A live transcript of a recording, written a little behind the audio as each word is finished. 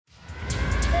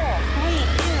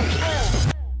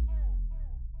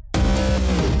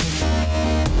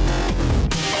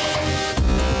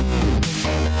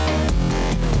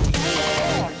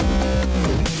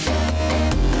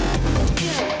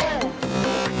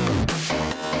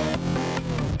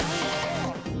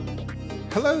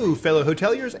Hello, fellow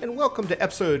hoteliers, and welcome to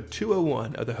episode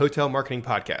 201 of the Hotel Marketing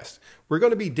Podcast. We're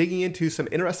going to be digging into some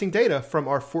interesting data from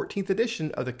our 14th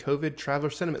edition of the COVID Traveler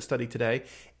Sentiment Study today,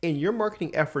 and your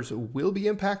marketing efforts will be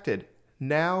impacted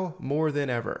now more than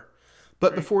ever.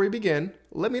 But before we begin,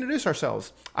 let me introduce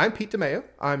ourselves. I'm Pete DeMeo.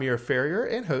 I'm your farrier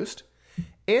and host.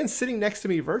 And sitting next to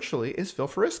me virtually is Phil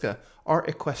Fariska, our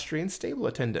equestrian stable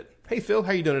attendant. Hey, Phil,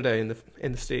 how you doing today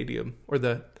in the stadium or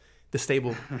the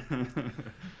stable?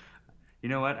 You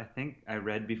know what? I think I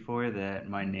read before that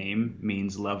my name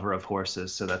means lover of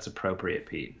horses, so that's appropriate,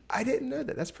 Pete. I didn't know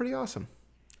that. That's pretty awesome.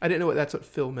 I didn't know that's what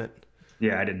Phil meant.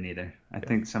 Yeah, I didn't either. I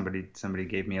think somebody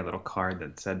gave me a little card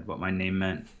that said what my name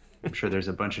meant. I'm sure there's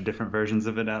a bunch of different versions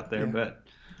of it out there, but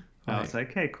I was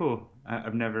like, hey, cool.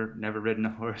 I've never ridden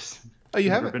a horse. Oh, you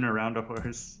haven't? Never been around a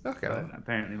horse. Okay. But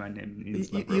apparently my name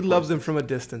means lover You of love horses. them from a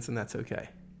distance, and that's okay.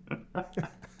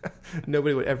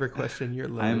 Nobody would ever question your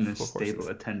love I'm for the horses. stable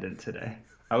attendant today.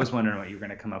 I was wondering what you were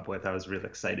going to come up with. I was really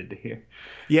excited to hear.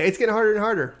 Yeah, it's getting harder and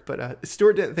harder, but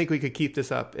Stuart didn't think we could keep this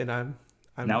up, and I'm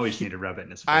now we just need to rub it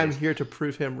in his face. I'm here to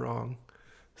prove him wrong.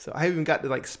 So I haven't got to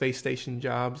like space station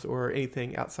jobs or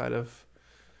anything outside of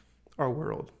our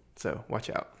world. So watch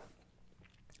out.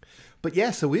 But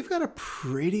yeah, so we've got a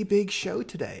pretty big show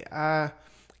today. Got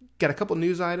a couple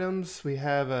news items. We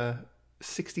have a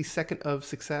 60-second of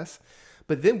success.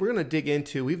 But then we're going to dig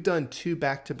into, we've done 2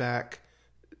 back-to-back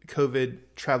COVID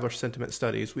traveler sentiment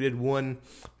studies. We did one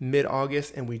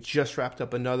mid-August, and we just wrapped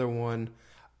up another one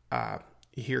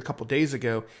here a couple days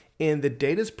ago. And the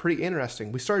data is pretty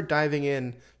interesting. We started diving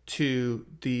in to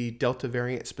the Delta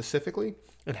variant specifically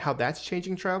and how that's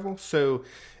changing travel. So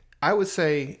I would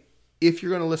say if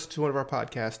you're going to listen to one of our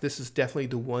podcasts, this is definitely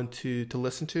the one to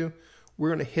listen to. We're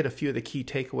going to hit a few of the key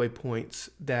takeaway points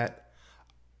that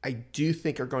I do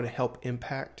think are going to help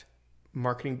impact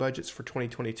marketing budgets for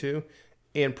 2022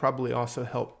 and probably also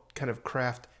help kind of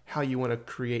craft how you want to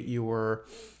create your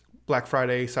Black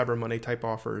Friday, Cyber Monday type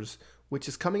offers, which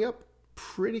is coming up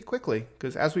pretty quickly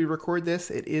because as we record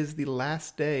this, it is the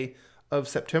last day of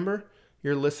September.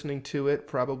 You're listening to it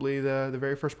probably the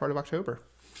very first part of October.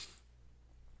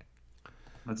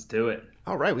 Let's do it.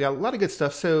 All right, we got a lot of good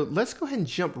stuff. So let's go ahead and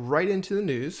jump right into the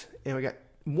news. And we got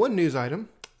one news item.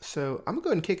 So I'm going to go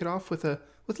ahead and kick it off with a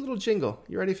little jingle.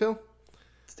 You ready, Phil?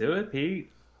 Let's do it,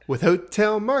 Pete. With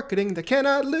hotel marketing that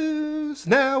cannot lose,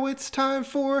 now it's time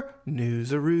for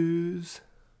News-a-Roos.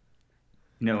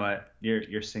 You know what?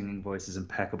 Your singing voice is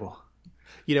impeccable.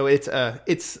 You know,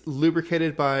 it's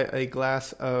lubricated by a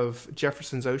glass of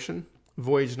Jefferson's Ocean,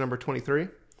 voyage number 23.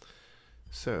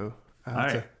 So All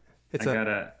right. I got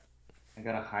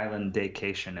a Highland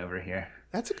Daycation over here.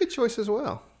 That's a good choice as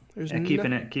well.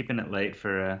 Keeping it late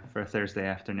for a Thursday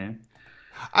afternoon.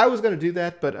 I was going to do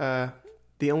that, but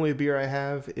the only beer I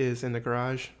have is in the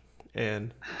garage,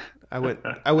 and I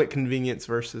went convenience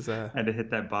versus. I had to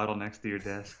hit that bottle next to your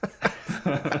desk.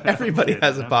 Everybody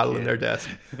has a bottle in their desk.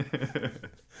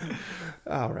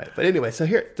 All right, but anyway, so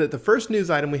here the first news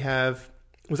item we have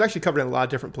was actually covered in a lot of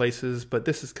different places, but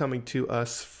this is coming to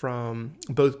us from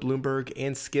both Bloomberg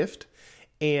and Skift,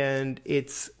 and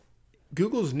it's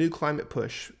Google's new climate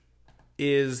push.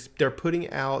 They're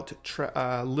putting out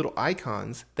little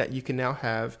icons that you can now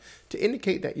have to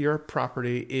indicate that your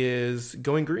property is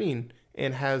going green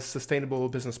and has sustainable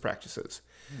business practices.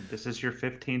 This is your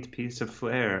 15th piece of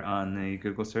flair on the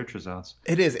Google search results.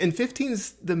 It is, and 15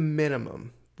 is the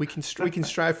minimum. We can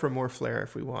strive for more flair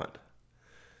if we want.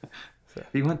 So.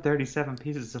 You want 37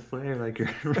 pieces of flair like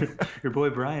your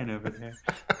boy Brian over there.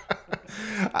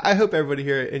 I hope everybody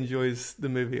here enjoys the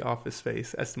movie Office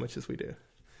Space as much as we do.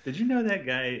 Did you know that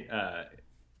guy?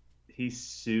 He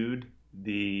sued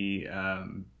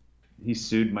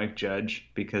Mike Judge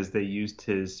because they used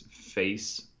his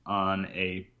face on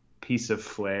a piece of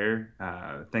flair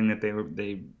thing that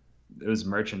it was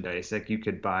merchandise. Like you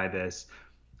could buy this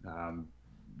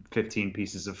 15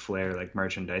 pieces of flair like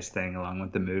merchandise thing along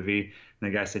with the movie.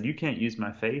 And the guy said, "You can't use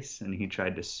my face," and he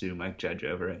tried to sue Mike Judge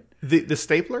over it. The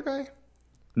stapler guy?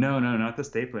 No, not the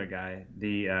stapler guy.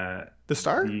 The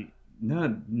star?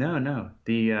 No.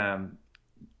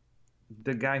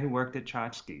 The guy who worked at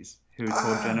Tchotchkes, who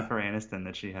told Jennifer Aniston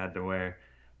that she had to wear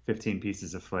 15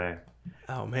 pieces of flair.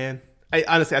 Oh man,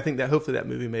 I think that hopefully that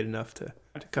movie made enough to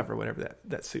cover whatever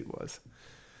that suit was.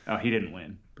 Oh, he didn't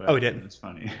win. But he didn't. It's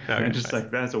funny. Okay, just like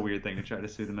that's a weird thing to try to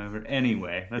sue them over.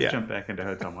 Anyway, let's jump back into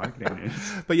hotel marketing news.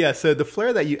 But yeah, so the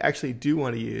flare that you actually do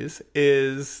want to use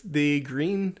is the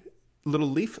green little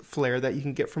leaf flare that you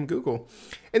can get from Google.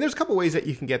 And there's a couple ways that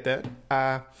you can get that.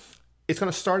 It's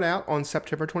going to start out on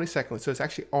September 22nd, so it's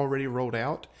actually already rolled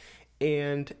out.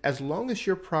 And as long as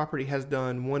your property has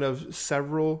done one of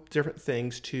several different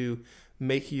things to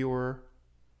make your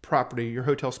property, your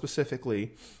hotel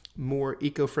specifically, more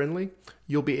eco-friendly,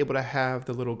 you'll be able to have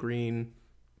the little green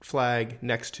flag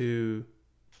next to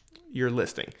your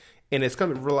listing. And it's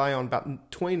going to rely on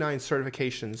about 29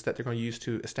 certifications that they're going to use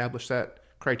to establish that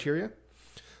criteria.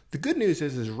 The good news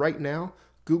is right now,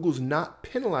 Google's not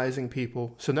penalizing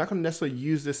people, so they're not going to necessarily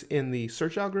use this in the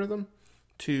search algorithm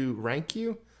to rank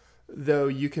you, though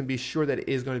you can be sure that it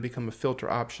is going to become a filter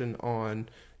option on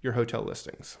your hotel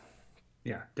listings.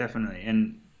 Yeah, definitely.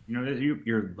 And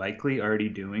you're likely already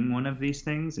doing one of these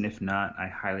things, and if not, I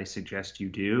highly suggest you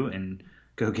do and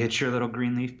go get your little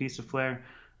green leaf piece of flair.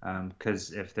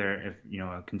 Because if a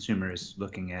consumer is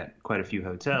looking at quite a few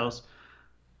hotels,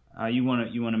 you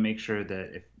want to make sure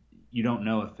that if you don't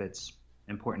know if it's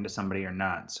important to somebody or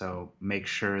not, so make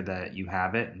sure that you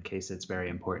have it in case it's very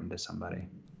important to somebody.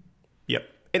 Yep.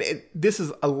 And this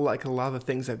is like a lot of the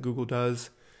things that Google does.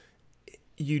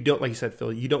 You don't, like you said,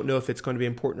 Phil, you don't know if it's going to be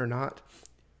important or not.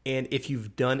 And if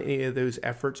you've done any of those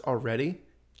efforts already,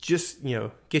 just,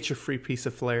 get your free piece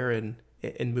of flair and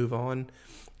move on.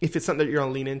 If it's something that you're going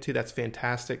to lean into, that's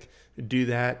fantastic. Do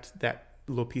that. That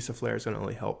little piece of flair is going to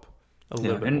only help a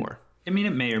little bit more. I mean,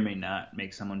 it may or may not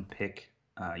make someone pick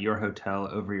your hotel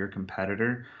over your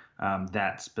competitor,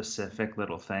 that specific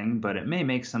little thing, but it may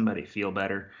make somebody feel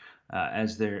better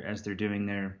as they're doing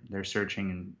their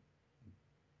searching, and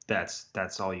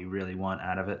that's all you really want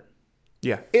out of it.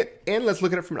 Yeah, and let's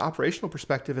look at it from an operational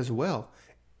perspective as well.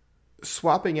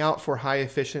 Swapping out for high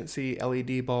efficiency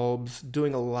LED bulbs,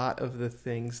 doing a lot of the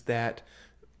things that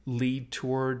lead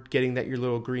toward getting that your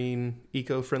little green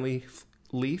eco-friendly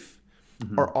leaf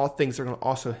are all things that are going to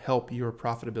also help your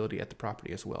profitability at the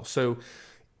property as well. So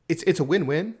it's a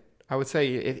win-win. I would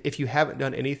say if you haven't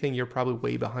done anything, you're probably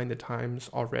way behind the times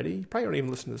already. You probably don't even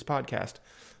listen to this podcast.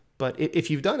 But if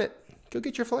you've done it, go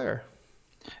get your flair.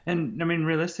 And I mean,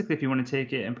 realistically, if you want to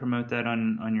take it and promote that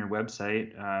on your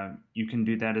website, you can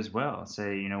do that as well.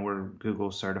 Say, we're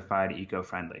Google certified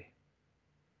eco-friendly.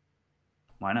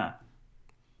 Why not?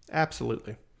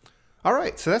 Absolutely. All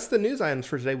right, so that's the news items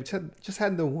for today. We just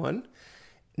had the one.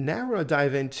 Now we're going to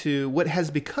dive into what has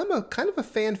become a kind of a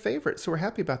fan favorite, so we're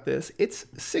happy about this. It's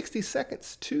 60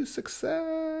 Seconds to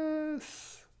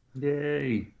Success.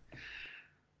 Yay.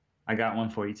 I got one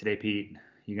for you today, Pete.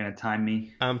 You going to time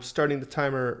me? I'm starting the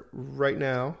timer right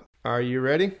now. Are you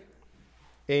ready?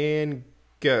 And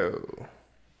go.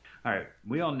 All right.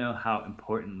 We all know how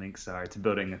important links are to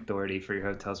building authority for your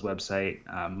hotel's website.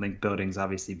 Link building is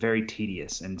obviously very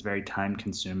tedious and it's very time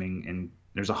consuming, and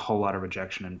there's a whole lot of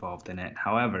rejection involved in it.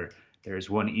 However, there's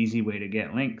one easy way to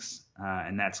get links,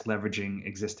 and that's leveraging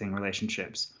existing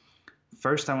relationships.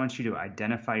 First, I want you to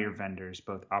identify your vendors,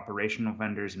 both operational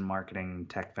vendors and marketing and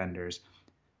tech vendors,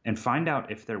 and find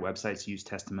out if their websites use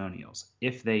testimonials.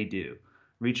 If they do,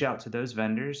 reach out to those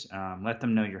vendors, let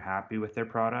them know you're happy with their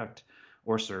product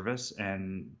or service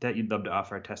and that you'd love to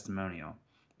offer a testimonial.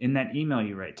 In that email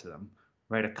you write to them,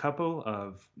 write a couple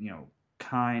of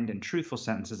kind and truthful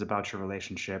sentences about your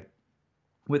relationship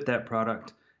with that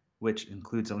product, which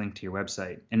includes a link to your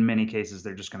website. In many cases,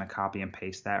 they're just going to copy and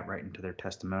paste that right into their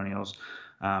testimonials.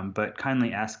 But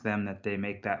kindly ask them that they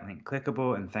make that link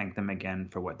clickable and thank them again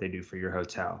for what they do for your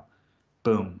hotel.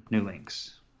 Boom, new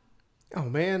links. Oh,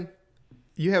 man.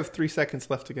 You have 3 seconds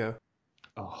left to go.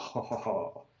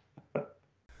 Oh.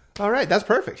 All right, that's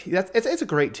perfect. It's a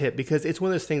great tip because it's one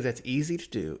of those things that's easy to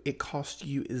do. It costs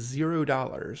you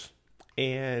 $0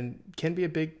 and can be a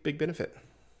big benefit.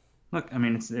 Look, I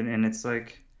mean, it's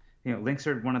like, links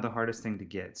are one of the hardest thing to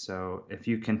get. So if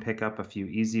you can pick up a few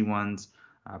easy ones,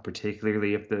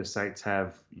 particularly if those sites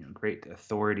have great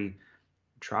authority,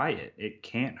 try it. It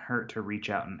can't hurt to reach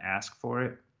out and ask for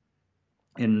it.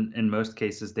 In most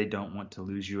cases, they don't want to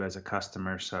lose you as a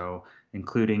customer, so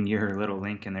including your little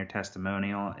link in their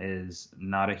testimonial is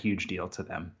not a huge deal to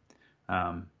them.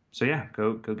 So yeah,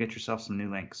 go get yourself some new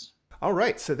links. All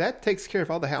right, so that takes care of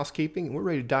all the housekeeping, and we're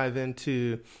ready to dive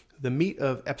into the meat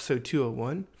of episode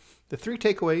 201, the 3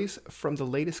 takeaways from the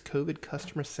latest COVID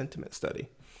customer sentiment study.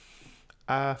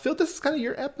 Phil, this is kind of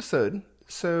your episode,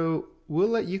 so we'll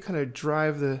let you kind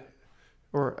of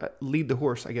lead the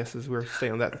horse, I guess, as we're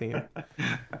staying on that theme.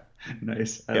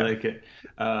 Nice. I like it.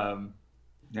 Now,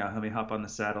 let me hop on the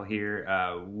saddle here.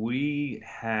 We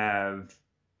have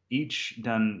each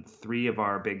done 3 of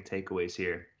our big takeaways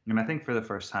here. And I think for the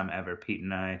first time ever, Pete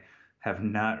and I have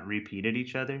not repeated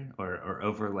each other or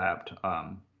overlapped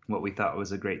what we thought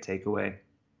was a great takeaway.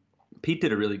 Pete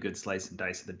did a really good slice and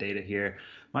dice of the data here.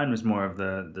 Mine was more of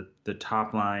the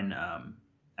top line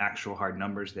actual hard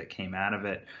numbers that came out of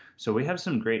it. So we have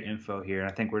some great info here.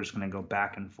 I think we're just going to go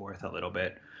back and forth a little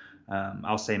bit.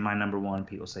 I'll say my number one,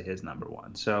 Pete will say his number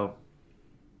one. So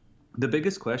the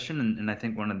biggest question, and I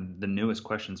think one of the newest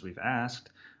questions we've asked,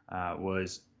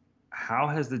 was how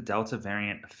has the Delta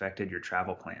variant affected your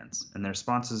travel plans? And the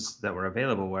responses that were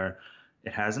available were,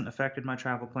 it hasn't affected my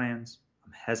travel plans.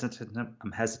 I'm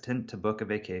hesitant to book a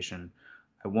vacation.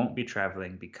 I won't be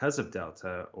traveling because of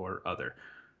Delta or other.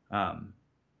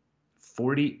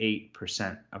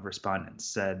 48% of respondents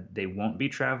said they won't be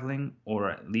traveling or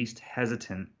at least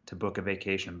hesitant to book a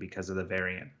vacation because of the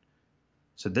variant.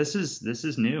 So this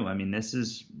is new. I mean, this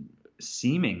is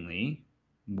seemingly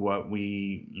what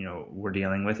we were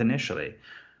dealing with initially.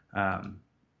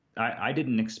 I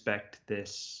didn't expect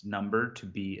this number to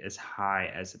be as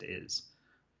high as it is.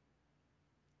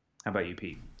 How about you,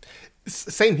 Pete?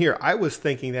 Same here. I was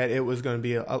thinking that it was going to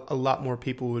be a lot more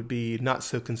people would be not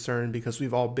so concerned because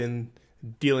we've all been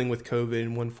dealing with COVID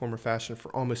in one form or fashion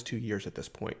for almost 2 years at this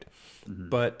point. Mm-hmm.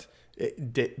 But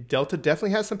Delta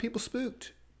definitely has some people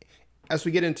spooked. As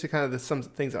we get into kind of some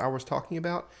things that I was talking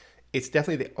about, it's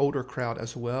definitely the older crowd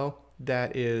as well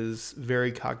that is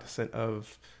very cognizant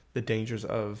of the dangers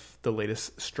of the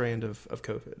latest strand of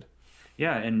COVID.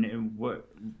 Yeah, and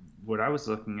what I was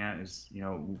looking at is,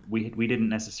 we didn't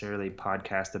necessarily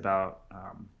podcast about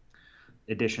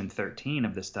edition 13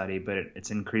 of the study, but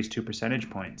it's increased 2 percentage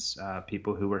points.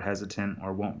 People who were hesitant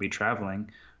or won't be traveling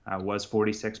was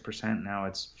 46%. Now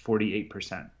it's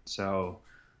 48%. So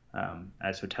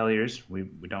as hoteliers, we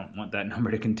don't want that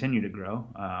number to continue to grow,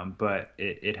 but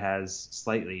it has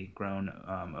slightly grown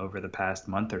over the past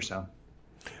month or so.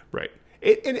 Right.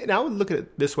 And I would look at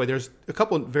it this way. There's a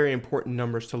couple of very important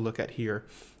numbers to look at here.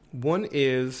 One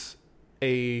is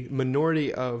a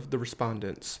minority of the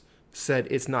respondents said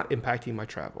it's not impacting my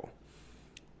travel.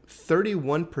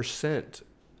 31%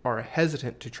 are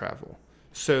hesitant to travel.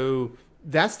 So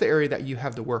that's the area that you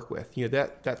have to work with.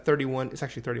 That 31, it's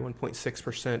actually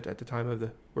 31.6% at the time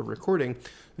of we're recording.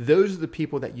 Those are the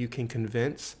people that you can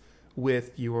convince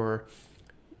with your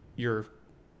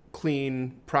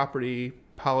clean property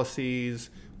policies,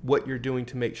 what you're doing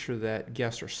to make sure that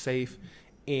guests are safe,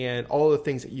 and all the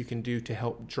things that you can do to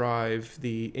help drive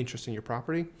the interest in your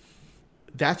property.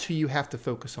 That's who you have to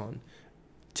focus on.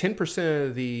 10%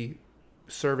 of the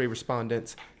survey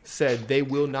respondents said they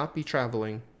will not be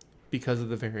traveling because of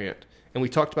the variant. And we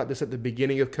talked about this at the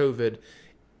beginning of COVID.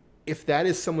 If that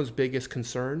is someone's biggest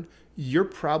concern, you're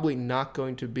probably not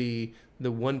going to be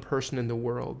the one person in the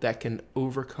world that can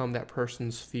overcome that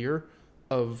person's fear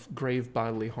of grave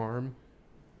bodily harm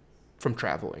from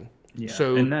traveling. Yeah,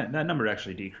 so, and that number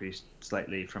actually decreased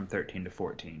slightly from 13 to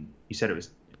 14. You said it was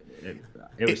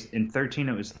in 13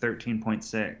 it was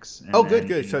 13.6. Oh,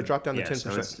 good. So it dropped down to 10%.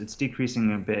 So it's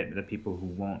decreasing a bit, the people who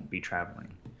won't be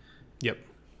traveling. Yep.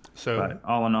 So, but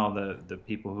all in all, the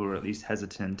people who are at least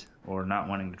hesitant or not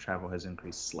wanting to travel has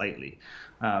increased slightly.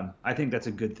 I think that's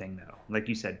a good thing, though. Like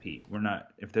you said, Pete,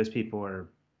 if those people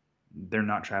they're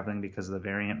not traveling because of the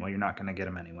variant, well, you're not going to get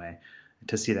them anyway.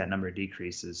 To see that number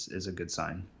decrease is a good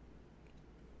sign.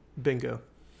 Bingo.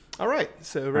 All right.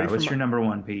 So ready what's your number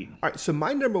one, Pete? All right. So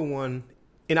my number one,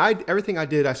 and everything I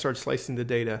did, I started slicing the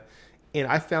data, and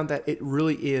I found that it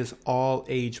really is all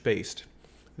age-based.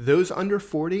 Those under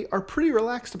 40 are pretty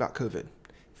relaxed about COVID.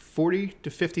 40 to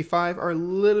 55 are a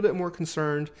little bit more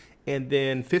concerned, and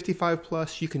then 55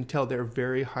 plus, you can tell they're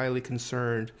very highly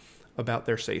concerned about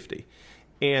their safety.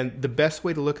 And the best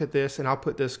way to look at this, and I'll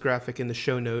put this graphic in the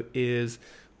show note, is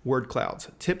word clouds.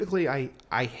 Typically,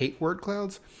 I hate word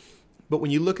clouds, but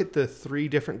when you look at the 3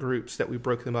 different groups that we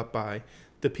broke them up by,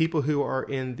 the people who are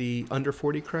in the under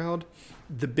 40 crowd,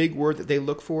 the big word that they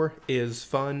look for is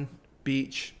fun,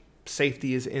 beach,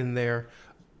 safety is in there.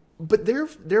 But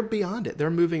they're beyond it.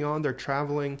 They're moving on, they're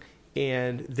traveling,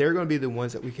 and they're going to be the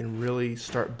ones that we can really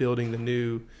start building the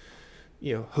new,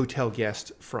 hotel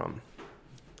guest from.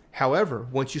 However,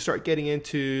 once you start getting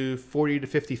into 40 to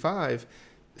 55,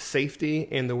 safety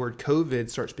and the word COVID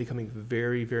starts becoming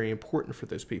very, very important for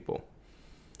those people.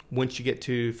 Once you get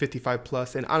to 55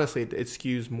 plus, and honestly, it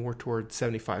skews more toward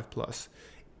 75 plus.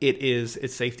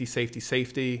 It's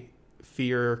safety,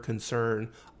 fear, concern,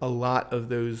 a lot of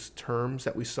those terms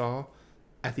that we saw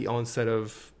at the onset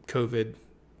of COVID,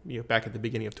 back at the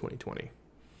beginning of 2020.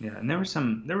 Yeah, and there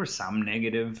were some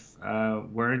negative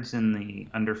words in the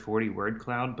under 40 word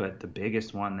cloud, but the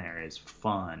biggest one there is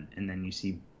fun, and then you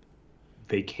see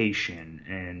vacation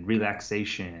and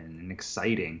relaxation and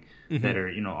exciting that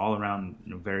are all around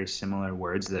very similar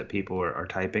words that people are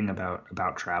typing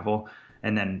about travel.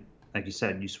 And then like you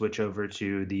said, you switch over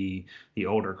to the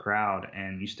older crowd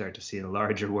and you start to see the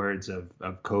larger words of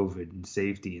COVID and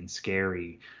safety and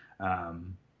scary.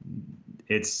 Um,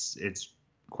 it's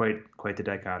quite the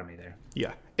dichotomy there.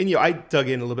 Yeah. And, I dug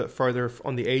in a little bit further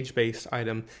on the age-based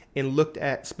item and looked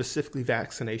at specifically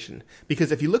vaccination.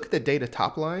 Because if you look at the data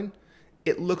top line,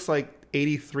 it looks like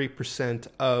 83%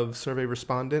 of survey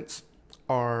respondents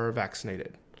are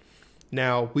vaccinated.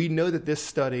 Now, we know that this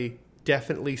study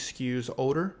definitely skews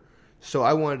older, so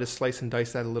I wanted to slice and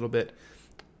dice that a little bit.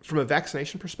 From a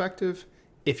vaccination perspective,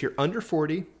 if you're under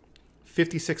 40,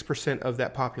 56% of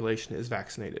that population is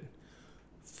vaccinated.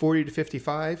 40 to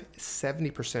 55,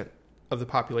 70% of the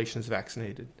population is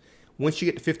vaccinated. Once you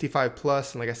get to 55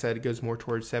 plus, and like I said, it goes more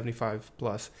towards 75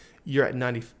 plus, you're at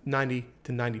 90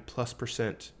 to 90 plus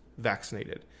percent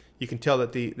vaccinated. You can tell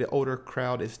that the older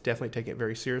crowd is definitely taking it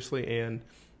very seriously and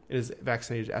is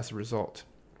vaccinated as a result.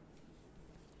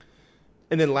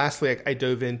 And then lastly, I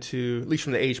dove into, at least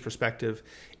from the age perspective,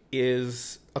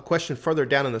 is a question further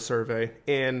down in the survey.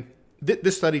 And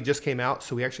this study just came out,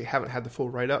 so we actually haven't had the full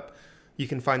write-up. You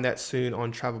can find that soon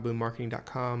on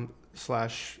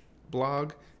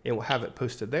travelboommarketing.com/blog, and we'll have it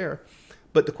posted there.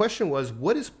 But the question was,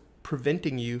 what is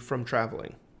preventing you from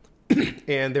traveling?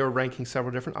 And they were ranking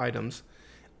several different items.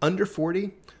 Under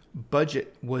 40,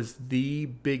 budget was the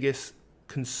biggest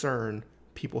concern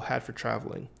people had for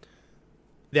traveling.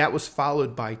 That was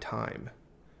followed by time.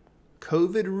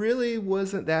 COVID really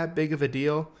wasn't that big of a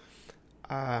deal.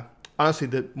 Honestly,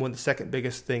 one of the second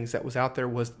biggest things that was out there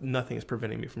was nothing is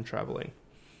preventing me from traveling.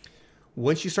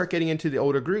 Once you start getting into the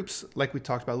older groups, like we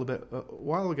talked about a little bit a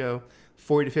while ago,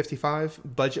 40 to 55,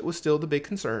 budget was still the big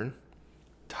concern.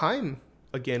 Time,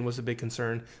 again, was a big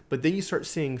concern. But then you start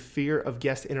seeing fear of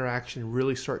guest interaction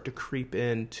really start to creep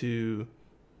into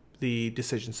the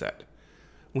decision set.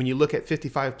 When you look at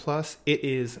 55 plus, it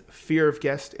is fear of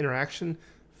guest interaction,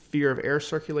 fear of air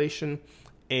circulation,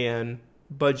 and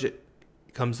budget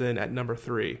comes in at number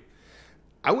 3.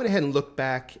 I went ahead and looked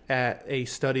back at a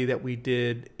study that we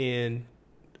did in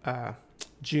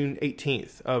June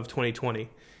 18th of 2020,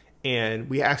 and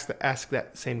we asked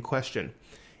that same question,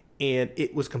 and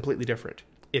it was completely different.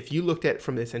 If you looked at it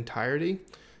from its entirety,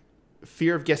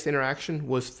 fear of guest interaction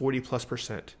was 40 plus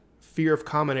percent. Fear of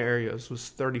common areas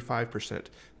was 35%.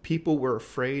 People were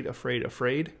afraid.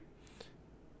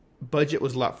 Budget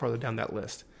was a lot farther down that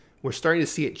list. We're starting to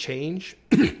see it change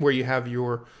where you have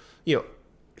your,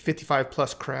 55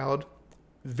 plus crowd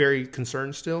very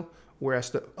concerned still,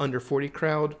 whereas the under 40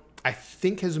 crowd, I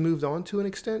think, has moved on to an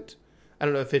extent. I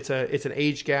don't know if it's an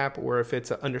age gap or if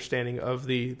it's an understanding of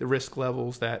the risk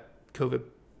levels that COVID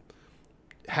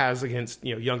has against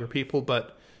younger people,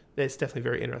 but it's definitely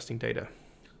very interesting data.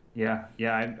 Yeah,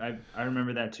 I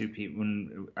remember that too, Pete.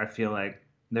 When I feel like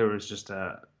there was just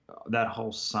that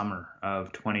whole summer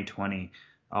of 2020,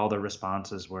 all the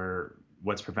responses were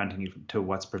what's preventing you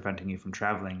from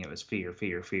traveling. It was fear,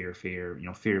 fear of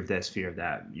this, fear of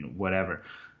that, whatever.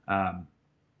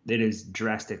 It has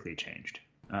drastically changed.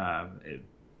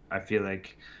 I feel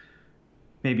like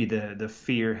maybe the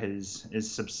fear is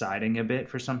subsiding a bit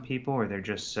for some people, or they're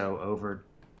just so over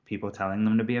people telling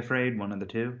them to be afraid, one of the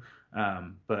two.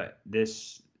 But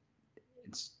it's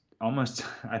almost,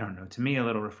 I don't know, to me a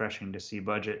little refreshing to see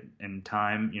budget and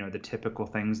time, the typical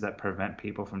things that prevent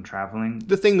people from traveling.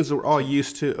 The things that we're all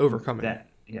used to overcoming.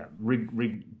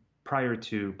 Prior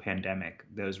to pandemic,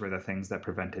 those were the things that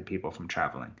prevented people from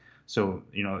traveling. So,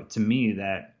 to me,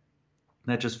 that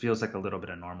just feels like a little bit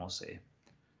of normalcy.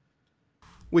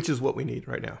 Which is what we need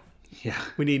right now. Yeah.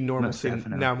 We need normalcy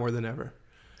now more than ever.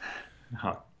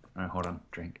 Hold on,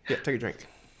 drink. Yeah, take a drink.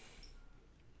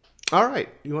 All right.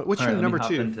 What's your number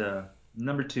 2? Into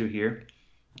number 2 here.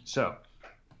 So,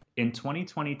 in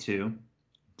 2022,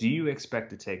 do you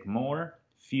expect to take more,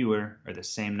 fewer, or the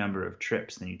same number of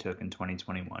trips than you took in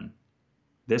 2021?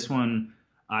 This one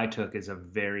I took as a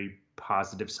very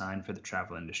positive sign for the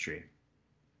travel industry.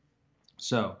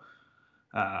 So,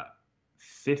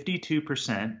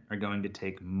 52% are going to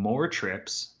take more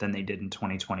trips than they did in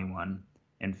 2021,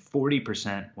 and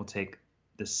 40% will take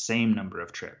the same number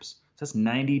of trips. So that's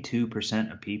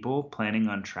 92% of people planning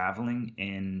on traveling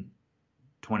in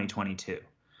 2022.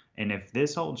 And if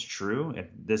this holds true, if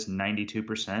this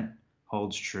 92%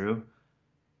 holds true,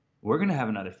 we're going to have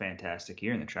another fantastic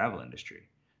year in the travel industry.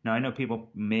 Now, I know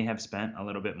people may have spent a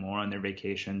little bit more on their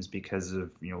vacations because of,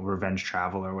 revenge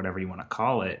travel or whatever you want to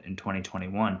call it in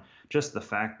 2021. Just the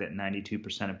fact that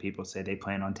 92% of people say they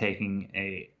plan on taking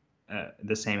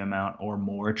the same amount or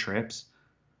more trips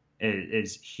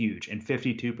is huge. And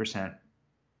 52%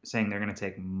 saying they're going to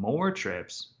take more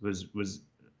trips was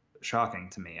shocking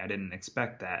to me. I didn't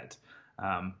expect that.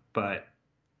 But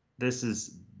this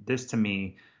to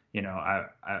me, I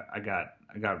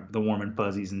got the warm and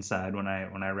fuzzies inside when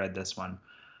I read this one.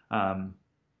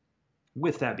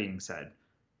 With that being said,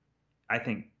 I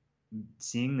think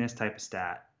seeing this type of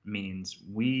stat means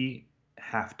we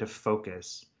have to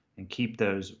focus and keep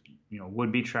those,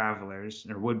 would-be travelers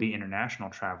or would-be international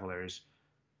travelers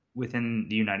within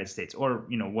the United States, or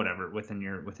whatever, within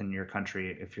your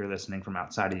country. If you're listening from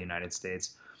outside of the United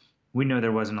States, we know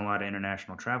there wasn't a lot of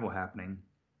international travel happening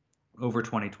over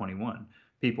 2021.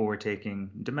 People were taking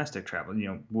domestic travel,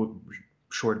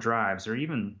 short drives, or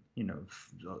even,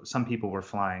 some people were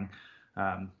flying,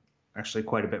 actually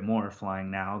quite a bit more flying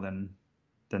now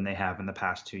than they have in the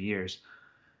past 2 years.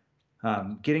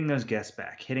 Getting those guests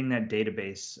back, hitting that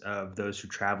database of those who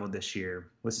traveled this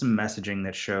year with some messaging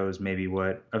that shows maybe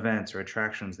what events or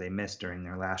attractions they missed during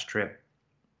their last trip.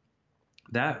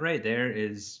 That right there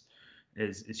is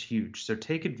huge. So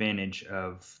take advantage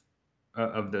of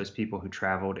those people who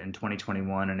traveled in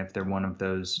 2021, and if they're one of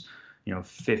those,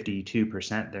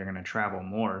 52%, they're going to travel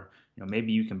more.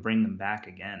 Maybe you can bring them back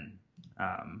again.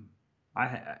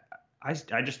 I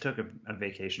just took a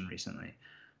vacation recently,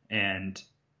 and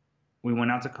we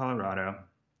went out to Colorado,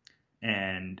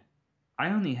 and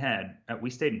we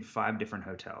stayed in 5 different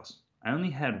hotels. I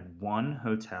only had one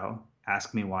hotel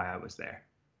ask me why I was there.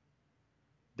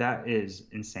 That is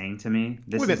insane to me.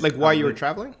 Wait a minute, like why you were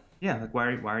traveling? Yeah, like why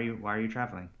are you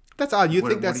traveling? That's odd. You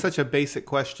think that's such a basic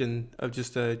question of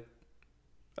just a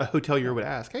hotelier would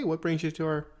ask. Hey, what brings you to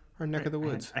our neck of the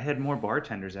woods? I had more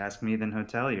bartenders ask me than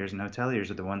hoteliers, and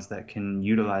hoteliers are the ones that can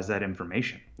utilize that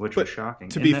information, which was shocking.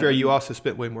 To be fair, you also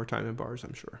spent way more time in bars,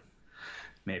 I'm sure.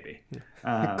 Maybe.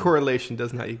 Correlation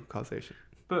does not equal causation.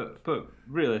 But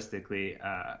realistically,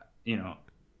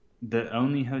 the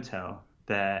only hotel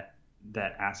that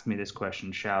asked me this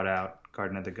question, shout out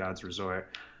Garden of the Gods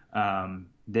Resort,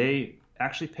 they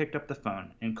actually picked up the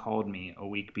phone and called me a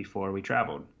week before we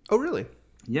traveled. Oh, really?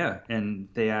 Yeah, and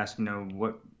they asked,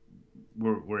 what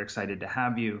we're excited to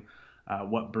have you.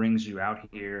 What brings you out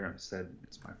here? I said,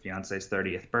 it's my fiance's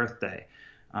 30th birthday.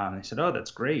 They said, oh,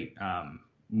 that's great.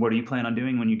 What do you plan on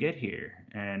doing when you get here?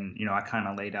 And, I kind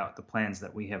of laid out the plans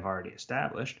that we have already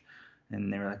established.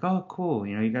 And they were like, oh, cool.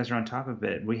 You guys are on top of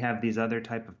it. We have these other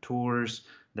type of tours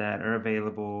that are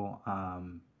available.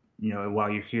 While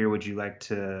you're here, would you like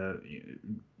to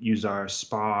use our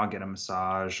spa, get a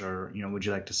massage, or, would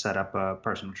you like to set up a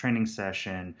personal training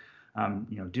session?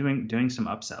 Doing some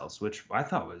upsells, which I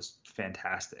thought was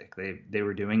fantastic. They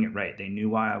were doing it right. They knew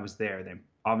why I was there. They're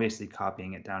obviously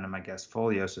copying it down in my guest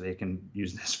folio so they can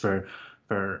use this for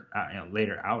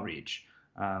later outreach.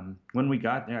 When we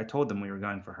got there, I told them we were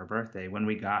going for her birthday. When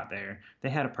we got there, they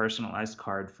had a personalized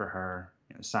card for her,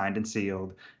 signed and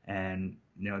sealed, and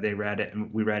they read it,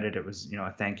 and we read it. It was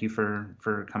a thank you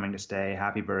for coming to stay,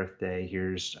 happy birthday.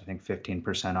 Here's, I think,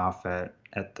 15% off at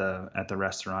the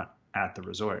restaurant at the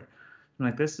resort. I'm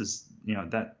like, this is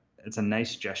that it's a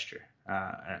nice gesture,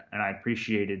 and I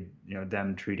appreciated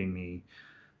them treating me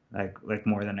like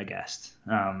more than a guest.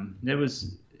 It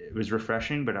was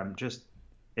refreshing, but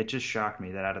it just shocked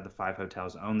me that out of the 5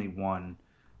 hotels, only one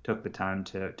took the time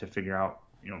to figure out,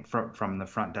 from the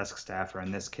front desk staff, or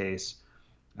in this case,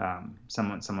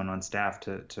 someone on staff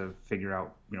to figure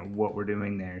out, what we're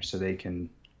doing there so they can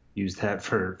use that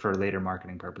for later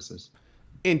marketing purposes.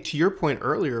 And to your point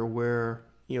earlier, where,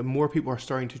 more people are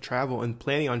starting to travel and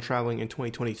planning on traveling in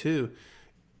 2022,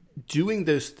 doing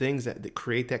those things that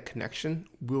create that connection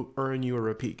will earn you a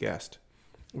repeat guest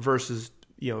versus,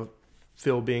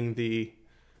 Phil being the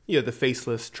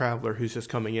faceless traveler who's just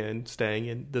coming in, staying,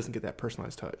 and doesn't get that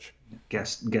personalized touch.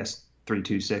 Guest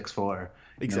 3264,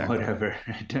 exactly. Whatever.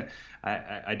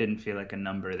 I didn't feel like a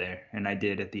number there, and I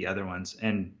did at the other ones.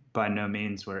 And by no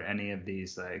means were any of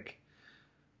these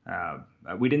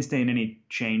we didn't stay in any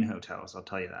chain hotels, I'll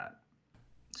tell you that.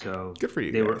 So good for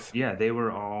you. They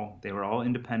were all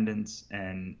independents,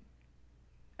 and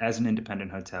as an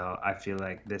independent hotel, I feel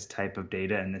like this type of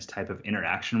data and this type of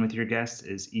interaction with your guests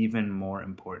is even more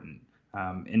important.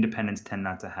 Independents tend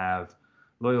not to have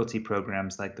loyalty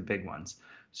programs like the big ones.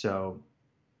 So,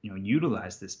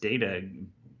 utilize this data,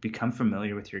 become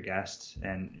familiar with your guests.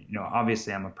 And,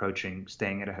 obviously I'm approaching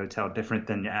staying at a hotel different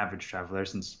than the average traveler,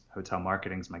 since hotel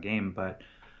marketing is my game. But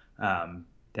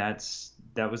that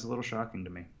was a little shocking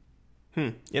to me.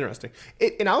 Interesting.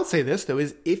 And I would say this, though,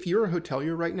 is if you're a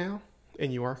hotelier right now,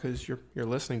 and you are because you're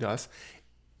listening to us,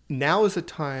 now is the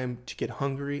time to get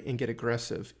hungry and get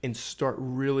aggressive and start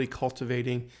really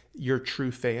cultivating your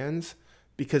true fans,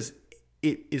 because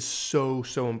it is so,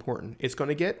 so important. It's going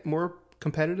to get more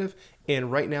competitive,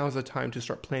 and right now is the time to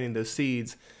start planting those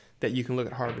seeds that you can look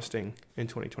at harvesting in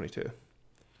 2022.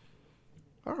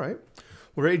 All right.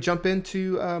 We're ready to jump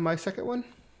into my second one?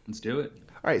 Let's do it.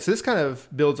 All right. So this kind of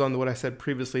builds on what I said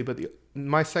previously, but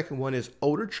my second one is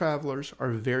older travelers are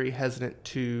very hesitant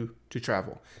to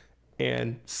travel.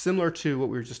 And similar to what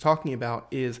we were just talking about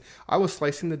is I was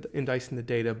slicing and dicing the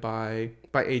data by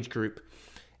age group.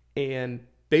 And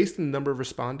based on the number of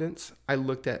respondents, I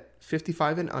looked at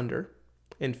 55 and under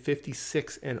and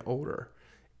 56 and older.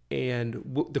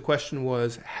 And the question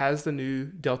was, has the new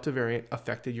Delta variant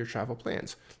affected your travel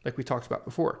plans? Like we talked about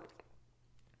before.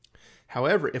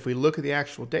 However, if we look at the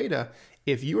actual data,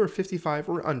 if you are 55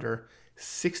 or under,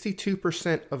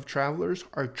 62% of travelers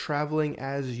are traveling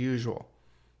as usual.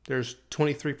 There's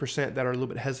 23% that are a little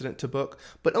bit hesitant to book,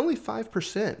 but only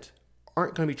 5%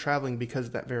 aren't going to be traveling because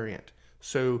of that variant.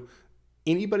 So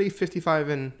anybody 55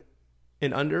 and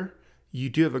under, you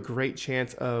do have a great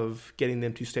chance of getting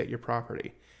them to stay at your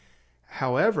property.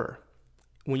 However,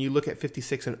 when you look at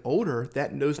 56 and older,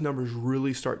 those numbers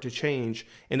really start to change.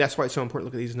 And that's why it's so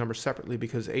important to look at these numbers separately,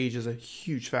 because age is a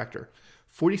huge factor.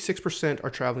 46% are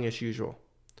traveling as usual.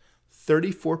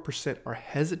 34% are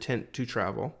hesitant to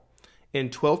travel.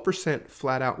 And 12%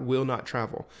 flat out will not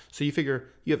travel. So you figure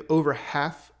you have over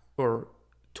half or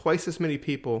twice as many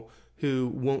people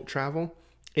who won't travel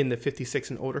in the 56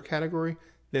 and older category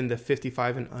than the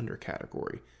 55 and under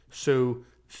category. So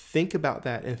think about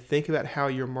that and think about how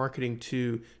you're marketing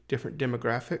to different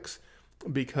demographics,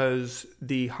 because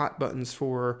the hot buttons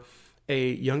for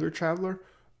a younger traveler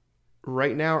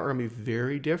right now are going to be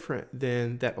very different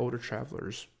than that older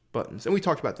traveler's buttons. And we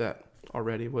talked about that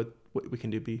already, what we can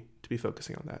do to be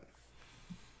focusing on that.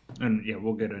 And yeah,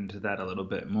 we'll get into that a little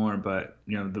bit more, but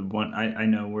the one I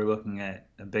know we're looking at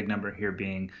a big number here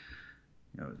being,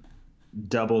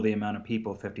 double the amount of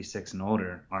people 56 and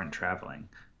older aren't traveling.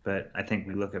 But I think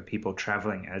we look at people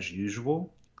traveling as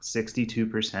usual,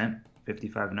 62%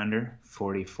 55 and under,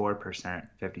 44%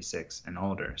 56 and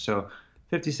older. So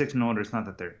 56 and older, it's not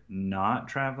that they're not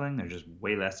traveling, there's just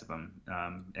way less of them.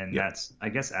 That's, I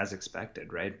guess, as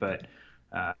expected, right? But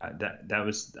I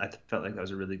felt like that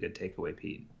was a really good takeaway,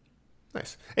 Pete.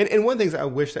 Nice. And one of the things I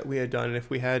wish that we had done, and if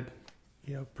we had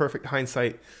perfect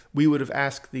hindsight, we would have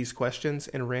asked these questions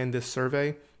and ran this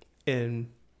survey in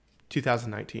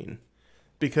 2019.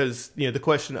 Because, the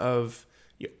question of,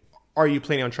 are you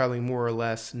planning on traveling more or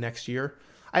less next year?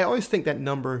 I always think that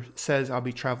number says I'll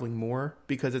be traveling more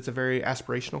because it's a very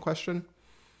aspirational question.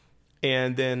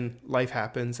 And then life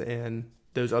happens and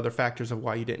those other factors of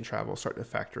why you didn't travel start to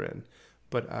factor in.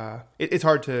 But it's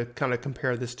hard to kind of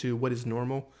compare this to what is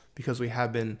normal, because we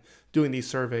have been doing these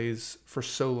surveys for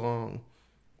so long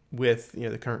with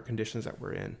the current conditions that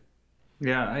we're in.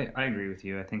 Yeah, I agree with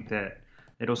you. I think that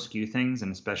it'll skew things,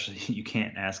 and especially you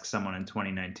can't ask someone in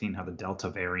 2019 how the Delta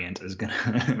variant is going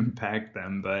to impact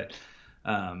them. But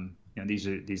these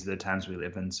are the times we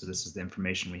live in, so this is the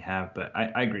information we have. But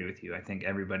I agree with you. I think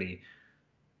everybody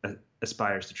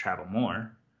aspires to travel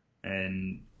more,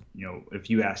 and if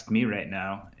you asked me right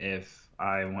now if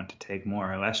I want to take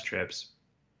more or less trips,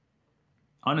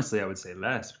 honestly, I would say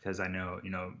less, because I know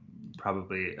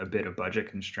probably a bit of budget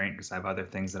constraint, because I have other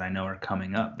things that I know are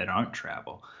coming up that aren't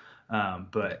travel.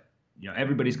 But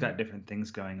everybody's got different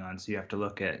things going on, so you have to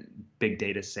look at big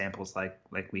data samples like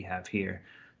we have here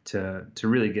to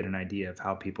really get an idea of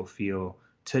how people feel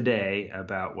today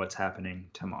about what's happening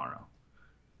tomorrow.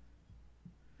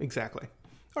 Exactly.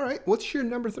 All right, what's your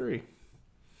number 3?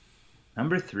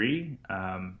 Number 3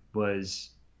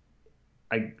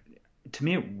 to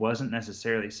me, it wasn't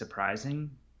necessarily surprising,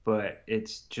 but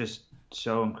it's just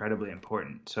so incredibly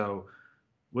important. So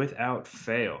without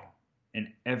fail,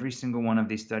 in every single one of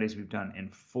these studies we've done in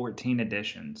 14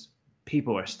 editions,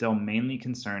 people are still mainly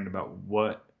concerned about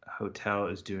what a hotel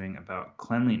is doing about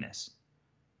cleanliness.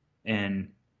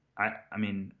 And I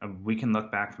mean, we can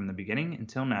look back from the beginning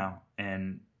until now,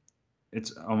 and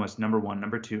it's almost number 1,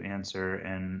 number 2 answer.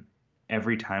 And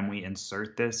every time we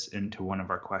insert this into one of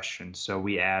our questions. So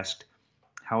we asked,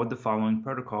 how would the following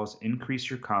protocols increase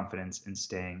your confidence in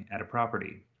staying at a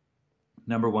property?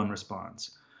 Number 1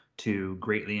 response to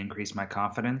greatly increase my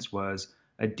confidence was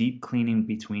a deep cleaning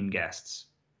between guests.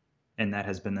 And that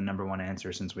has been the number 1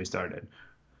 answer since we started.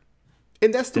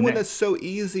 And that's the one that's so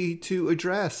easy to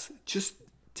address. Just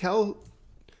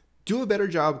do a better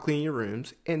job cleaning your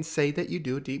rooms and say that you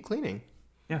do a deep cleaning.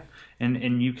 Yeah.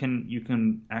 And you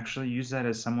can actually use that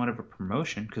as somewhat of a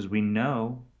promotion, because we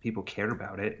know people care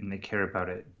about it and they care about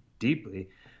it deeply.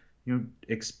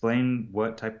 Explain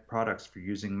what type of products, for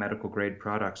using medical grade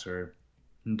products or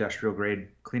industrial grade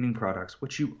cleaning products,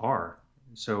 which you are.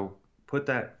 So put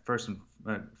that first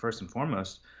and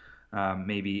foremost,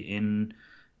 maybe in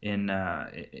in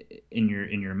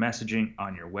your messaging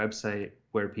on your website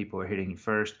where people are hitting you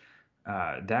first.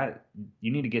 That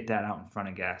you need to get that out in front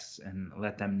of guests and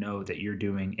let them know that you're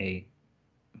doing a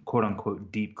quote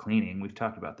unquote deep cleaning. We've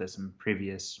talked about this in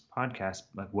previous podcasts.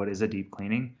 Like, what is a deep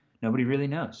cleaning? Nobody really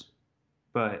knows.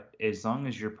 But as long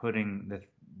as you're putting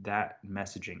that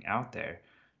messaging out there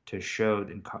to show,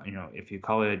 if you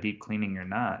call it a deep cleaning or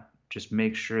not, just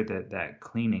make sure that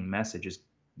cleaning message is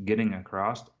getting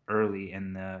across early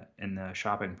in the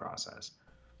shopping process.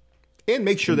 And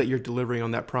make sure that you're delivering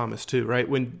on that promise too, right?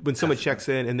 When someone checks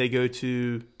in and they go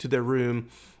to their room,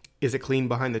 is it clean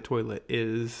behind the toilet?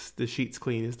 Is the sheets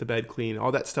clean? Is the bed clean?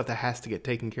 All that stuff that has to get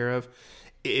taken care of.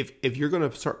 If you're going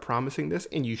to start promising this,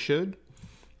 and you should,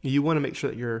 you want to make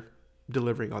sure that you're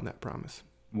delivering on that promise.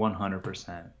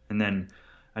 100%. And then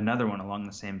another one along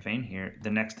the same vein here.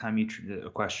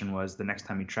 The question was, the next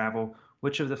time you travel,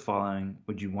 which of the following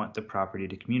would you want the property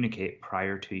to communicate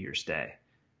prior to your stay?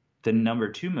 The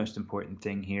number 2 most important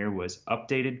thing here was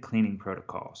updated cleaning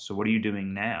protocols. So what are you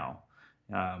doing now?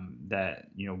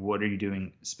 What are you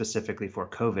doing specifically for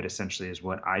COVID, essentially, is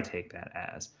what I take that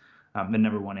as. The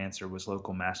number 1 answer was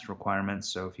local mask requirements.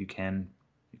 So if you can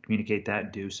communicate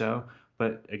that, do so.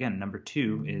 But again, number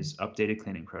 2 is updated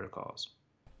cleaning protocols.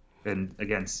 And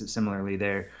again, similarly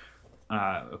there,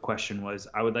 a question was,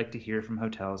 I would like to hear from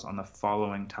hotels on the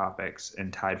following topics,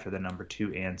 and tied for the number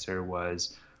 2 answer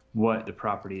was what the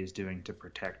property is doing to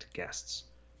protect guests.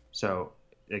 So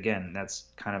again, that's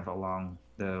kind of along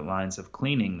the lines of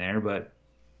cleaning there, but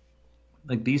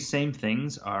like these same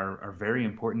things are very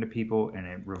important to people, and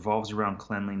it revolves around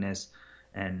cleanliness.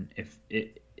 And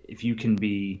if you can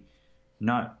be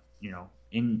not,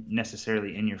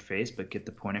 necessarily in your face, but get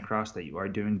the point across that you are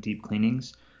doing deep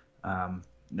cleanings,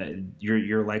 that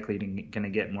you're likely going to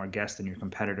get more guests than your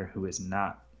competitor who is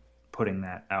not putting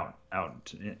that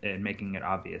out and making it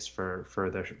obvious for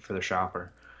the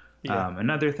shopper. Yeah.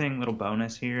 Another thing, little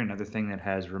bonus here, another thing that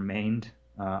has remained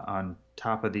on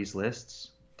top of these lists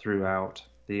throughout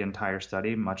the entire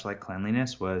study, much like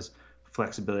cleanliness, was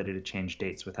flexibility to change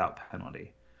dates without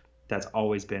penalty. That's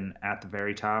always been at the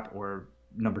very top, or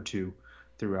number 2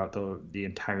 throughout the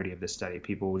entirety of the study.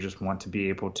 People will just want to be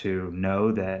able to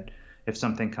know that if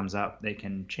something comes up, they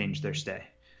can change their stay.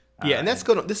 Yeah, and this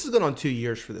is going on 2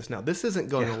 years for this now. This isn't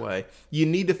going away. You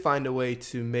need to find a way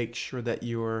to make sure that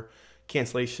your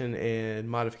cancellation and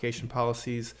modification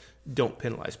policies don't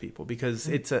penalize people, because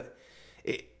it's an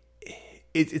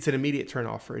immediate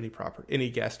turnoff for any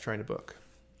guest trying to book.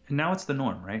 And now it's the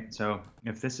norm, right? So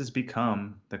if this has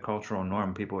become the cultural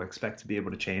norm, people expect to be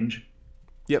able to change.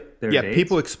 Yep. Yeah. Dates.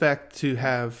 People expect to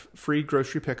have free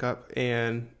grocery pickup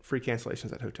and free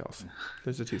cancellations at hotels.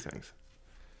 Those are 2 things.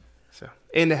 So,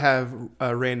 and to have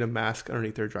a random mask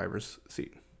underneath their driver's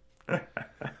seat. But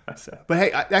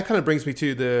hey, that kind of brings me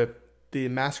to the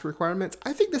mask requirements.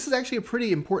 I think this is actually a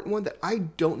pretty important one that I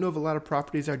don't know if a lot of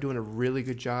properties are doing a really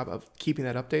good job of keeping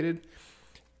that updated.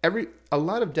 A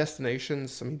lot of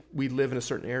destinations, I mean, we live in a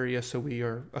certain area, so we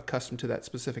are accustomed to that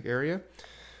specific area.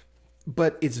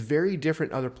 But it's very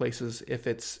different other places if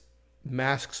it's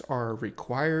masks are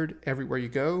required everywhere you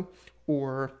go,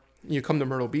 or you come to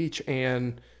Myrtle Beach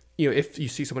and if you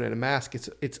see someone in a mask,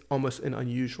 it's almost an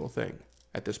unusual thing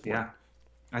at this point. Yeah.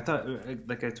 I thought,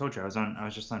 like I told you, I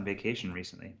was just on vacation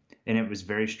recently, and it was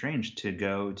very strange to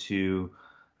go to,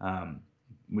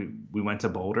 we went to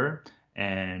Boulder,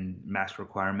 and mask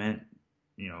requirement,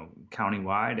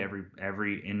 countywide,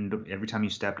 every time you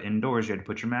stepped indoors, you had to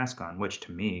put your mask on, which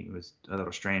to me was a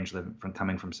little strange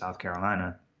coming from South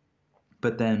Carolina.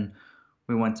 But then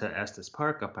we went to Estes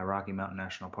Park up by Rocky Mountain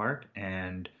National Park,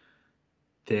 and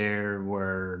there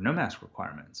were no mask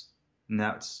requirements. And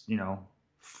that's,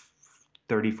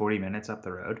 30, 40 minutes up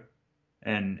the road.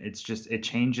 And it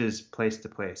changes place to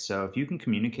place. So if you can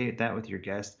communicate that with your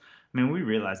guests, I mean, we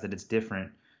realize that it's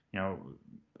different,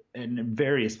 in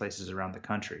various places around the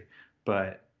country,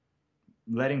 but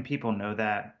letting people know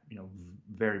that,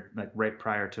 very right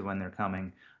prior to when they're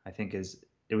coming, I think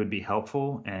it would be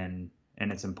helpful, and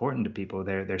it's important to people.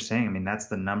 They're saying, I mean, that's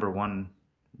the number 1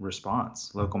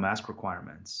 response, local mask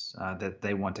requirements, that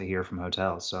they want to hear from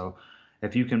hotels. So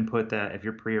if you can put that, if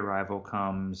your pre-arrival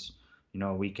comes,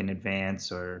 a week in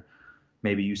advance, or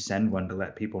maybe you send one to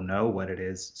let people know what it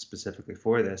is specifically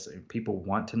for this, people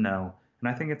want to know. And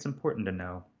I think it's important to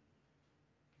know.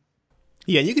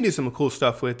 Yeah, and you can do some cool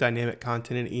stuff with dynamic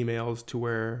content and emails to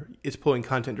where it's pulling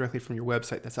content directly from your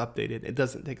website that's updated. It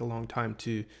doesn't take a long time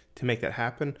to make that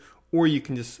happen. Or you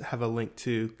can just have a link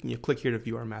to click here to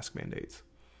view our mask mandates.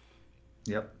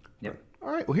 Yep.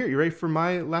 All right. Well, here, you ready for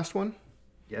my last one?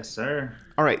 Yes, sir.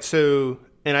 All right. So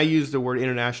and I use the word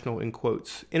international in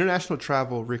quotes, international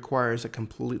travel requires a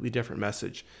completely different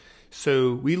message.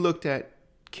 So we looked at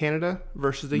Canada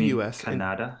versus the U.S.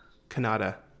 Canada?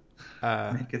 Canada.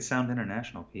 Make it sound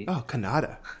international, Pete. Oh,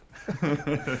 Canada.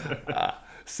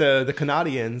 So the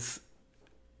Canadians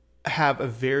have a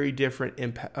very different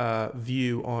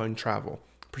view on travel,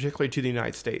 particularly to the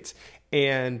United States.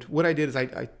 And what I did is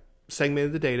I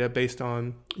segmented the data based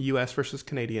on U.S. versus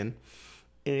Canadian.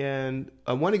 And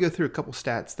I want to go through a couple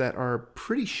stats that are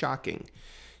pretty shocking.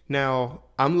 Now,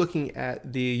 I'm looking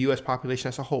at the U.S. population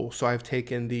as a whole, so I've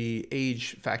taken the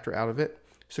age factor out of it.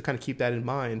 So kind of keep that in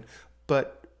mind.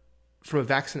 But from a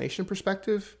vaccination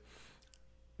perspective,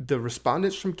 the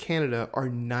respondents from Canada are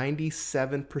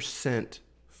 97%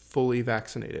 fully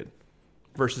vaccinated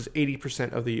versus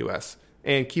 80% of the U.S.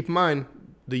 And keep in mind,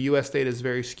 the U.S. data is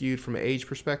very skewed from an age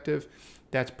perspective.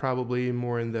 That's probably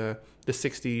more in the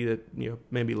 60 to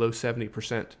maybe low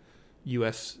 70%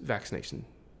 U.S. vaccination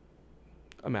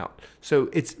amount. So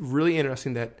it's really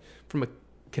interesting that from a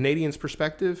Canadian's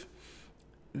perspective,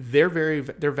 they're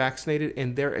vaccinated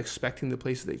and they're expecting the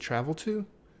places they travel to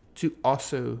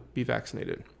also be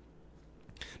vaccinated.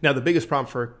 Now, the biggest problem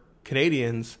for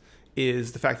Canadians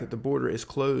is the fact that the border is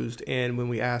closed. And when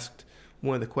we asked,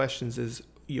 one of the questions is,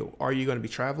 are you going to be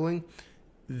traveling?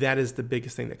 That is the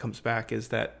biggest thing that comes back, is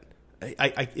that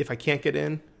if I can't get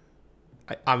in,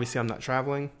 obviously I'm not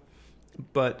traveling.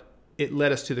 But it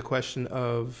led us to the question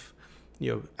of,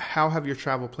 how have your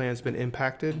travel plans been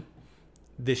impacted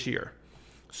this year?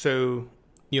 So,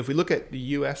 if we look at the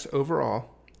U.S. overall,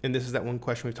 and this is that one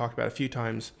question we've talked about a few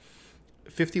times,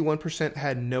 51%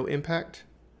 had no impact,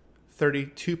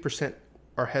 32%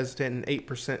 are hesitant, and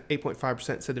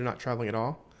 8.5% said they're not traveling at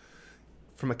all.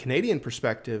 From a Canadian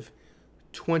perspective,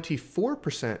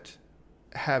 24%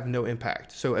 have no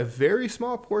impact. So a very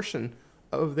small portion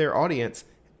of their audience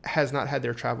has not had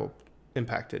their travel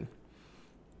impacted.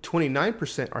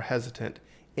 29% are hesitant,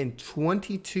 and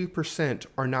 22%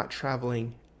 are not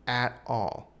traveling at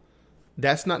all.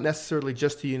 That's not necessarily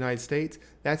just the United States.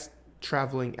 That's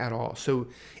traveling at all. So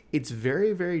it's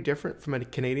very, very different from a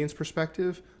Canadian's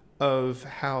perspective of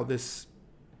how this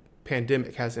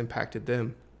pandemic has impacted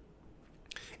them.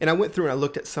 And I went through and I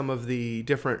looked at some of the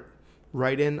different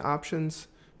write-in options,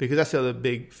 because that's the other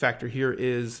big factor here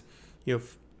is,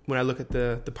 when I look at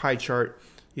the pie chart,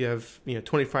 you have,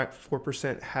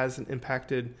 24% hasn't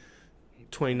impacted,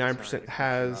 29%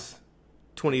 has,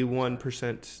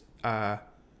 21%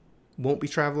 won't be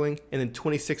traveling, and then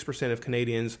 26% of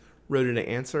Canadians wrote in an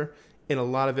answer, and a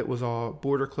lot of it was all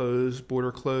border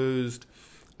closed,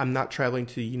 I'm not traveling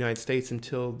to the United States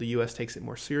until the U.S. takes it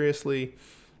more seriously,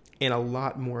 and a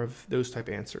lot more of those type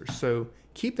answers. So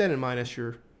keep that in mind as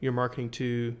you're marketing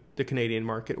to the Canadian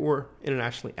market or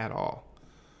internationally at all.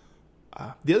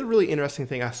 The other really interesting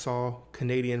thing I saw,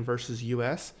 Canadian versus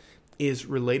U.S., is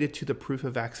related to the proof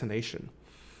of vaccination.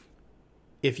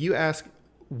 If you ask,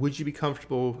 would you be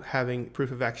comfortable having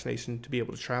proof of vaccination to be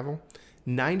able to travel?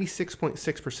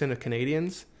 96.6% of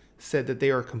Canadians said that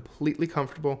they are completely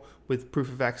comfortable with proof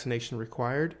of vaccination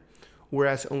required,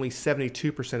 whereas only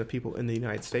 72% of people in the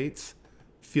United States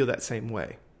feel that same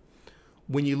way.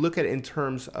 When you look at it in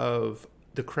terms of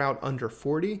the crowd under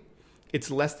 40, it's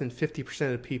less than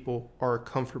 50% of people are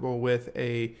comfortable with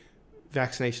a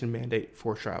vaccination mandate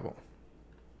for travel.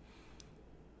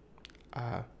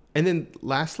 And then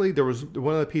lastly, there was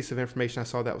one other piece of information I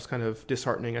saw that was kind of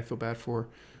disheartening. I feel bad for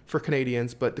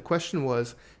Canadians, but the question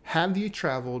was, have you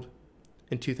traveled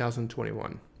in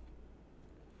 2021?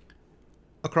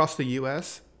 Across the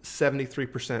U.S.,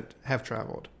 73% have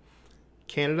traveled.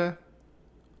 Canada,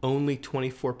 only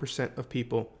 24% of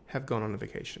people have gone on a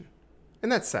vacation.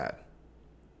 And that's sad.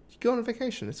 You go on a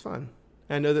vacation, it's fun.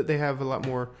 I know that they have a lot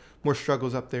more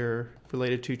struggles up there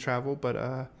related to travel,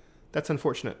 but that's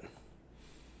unfortunate.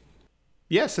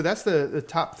 Yeah, so that's the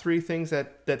top 3 things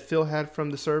that Phil had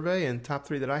from the survey, and top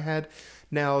 3 that I had.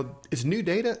 Now, it's new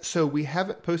data, so we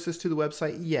haven't posted this to the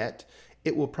website yet.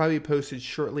 It will probably be posted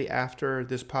shortly after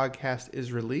this podcast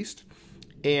is released.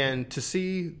 And to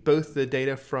see both the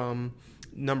data from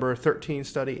number 13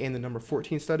 study and the number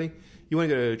 14 study, you want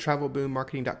to go to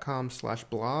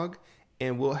travelboommarketing.com/blog,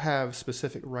 and we'll have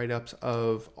specific write-ups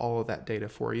of all of that data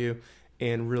for you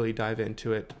and really dive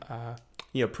into it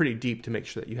pretty deep to make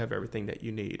sure that you have everything that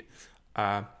you need.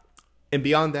 And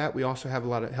beyond that, we also have a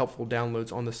lot of helpful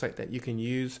downloads on the site that you can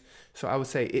use. So I would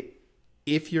say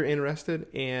if you're interested,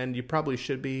 and you probably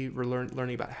should be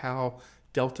learning about how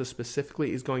Delta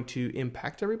specifically is going to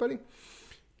impact everybody,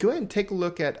 go ahead and take a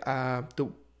look at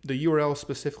the URL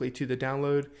specifically to the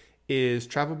download is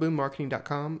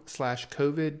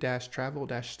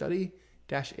travelboommarketing.com/COVID-travel-study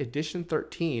edition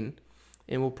 13,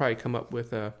 and we'll probably come up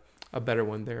with a better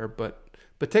one there. But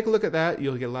take a look at that.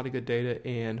 You'll get a lot of good data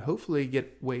and hopefully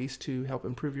get ways to help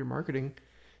improve your marketing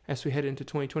as we head into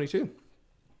 2022.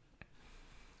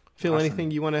 Phil, Awesome.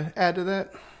 Anything you want to add to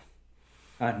that?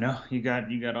 No, you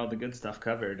got all the good stuff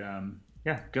covered.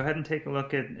 Go ahead and take a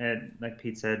look at like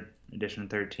Pete said, edition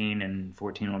 13 and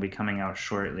 14 will be coming out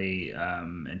shortly.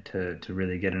 And to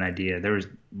really get an idea,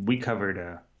 we covered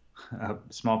a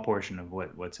small portion of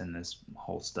what's in this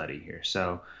whole study here.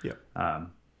 So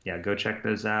go check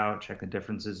those out. Check the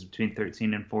differences between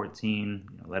 13 and 14.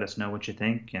 Let us know what you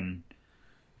think, and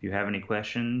if you have any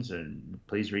questions,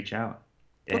 please reach out.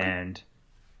 Okay. And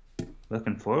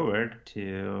looking forward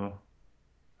to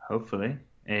hopefully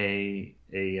a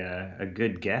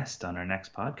good guest on our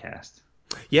next podcast.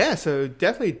 Yeah, so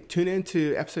definitely tune in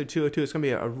to episode 202. It's going to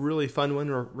be a really fun one.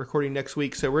 We're recording next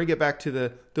week, so we're going to get back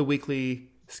to the weekly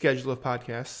schedule of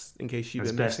podcasts in case you've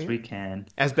been missing.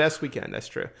 As best we can, that's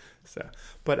true. So,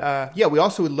 but we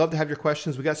also would love to have your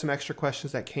questions. We got some extra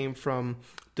questions that came from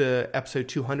the episode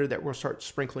 200 that we'll start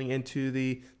sprinkling into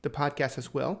the podcast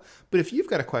as well. But if you've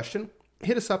got a question,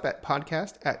 hit us up at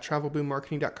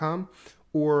podcast@travelboommarketing.com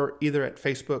or either at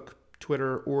Facebook,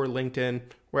 Twitter, or LinkedIn.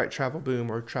 We're at Travel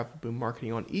Boom or Travel Boom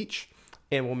Marketing on each,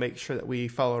 and we'll make sure that we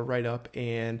follow right up,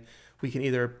 and we can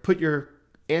either put your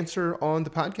answer on the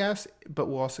podcast, but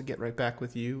we'll also get right back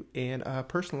with you and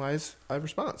personalize a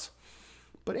response.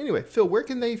 But anyway, Phil, where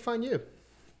can they find you?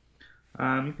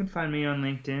 You can find me on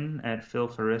LinkedIn at Phil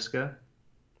Fariska.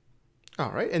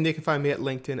 All right, and they can find me at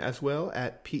LinkedIn as well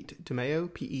at Pete DiMaio,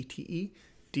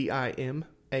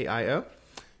 PeteDimaio.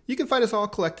 You can find us all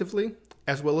collectively,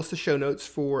 as well as the show notes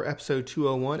for episode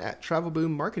 201 at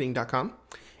travelboommarketing.com.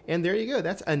 And there you go.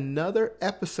 That's another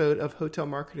episode of Hotel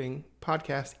Marketing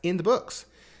Podcast in the books.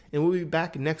 And we'll be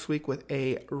back next week with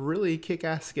a really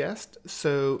kick-ass guest.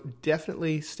 So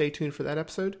definitely stay tuned for that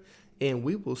episode. And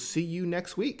we will see you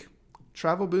next week.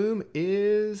 Travel Boom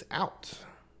is out.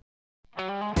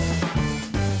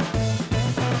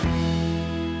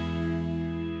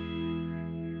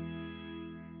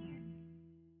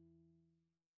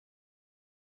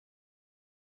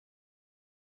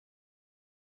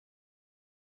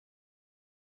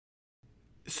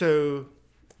 So,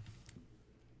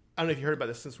 I don't know if you heard about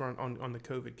this since we're on the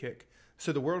COVID kick.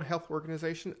 So the World Health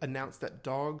Organization announced that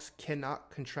dogs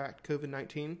cannot contract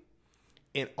COVID-19,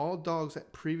 and all dogs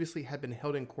that previously had been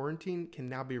held in quarantine can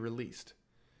now be released.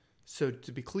 So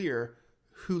to be clear,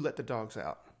 who let the dogs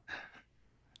out?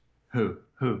 Who?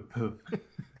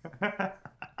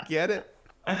 Get it?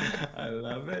 I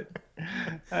love it.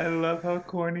 I love how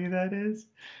corny that is.